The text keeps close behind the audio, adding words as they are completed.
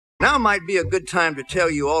Now might be a good time to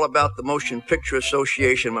tell you all about the Motion Picture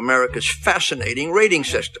Association of America's fascinating rating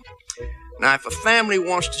system. Now, if a family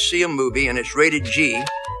wants to see a movie and it's rated G,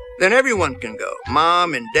 then everyone can go.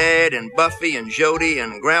 Mom and Dad and Buffy and Jody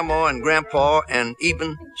and Grandma and Grandpa and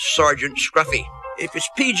even Sergeant Scruffy. If it's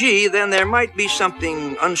PG, then there might be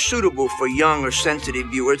something unsuitable for young or sensitive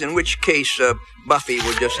viewers, in which case Buffy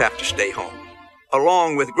would just have to stay home,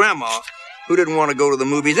 along with Grandma, who didn't want to go to the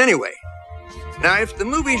movies anyway. Now, if the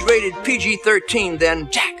movie's rated PG-13, then...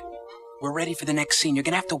 Jack, we're ready for the next scene. You're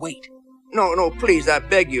gonna have to wait. No, please, I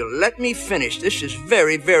beg you, let me finish. This is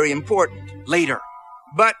very, very important. Later.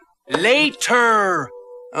 But... Later!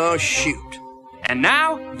 Oh, shoot. And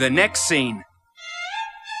now, the next scene.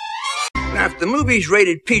 Now, if the movie's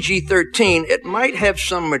rated PG-13, it might have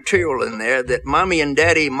some material in there that Mommy and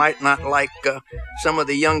Daddy might not like some of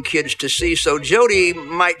the young kids to see, so Jody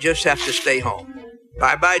might just have to stay home.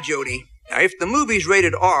 Bye-bye, Jody. Now, if the movie's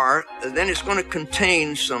rated R, then it's going to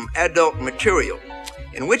contain some adult material,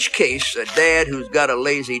 in which case a dad who's got a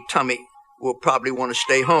lazy tummy will probably want to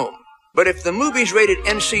stay home. But if the movie's rated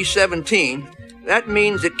NC-17, that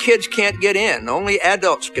means that kids can't get in. Only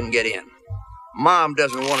adults can get in. Mom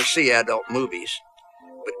doesn't want to see adult movies.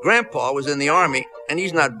 But Grandpa was in the Army, and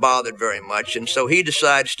he's not bothered very much, and so he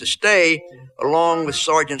decides to stay along with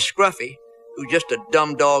Sergeant Scruffy, who's just a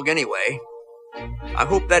dumb dog anyway. I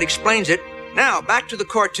hope that explains it. Now, back to the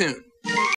cartoon.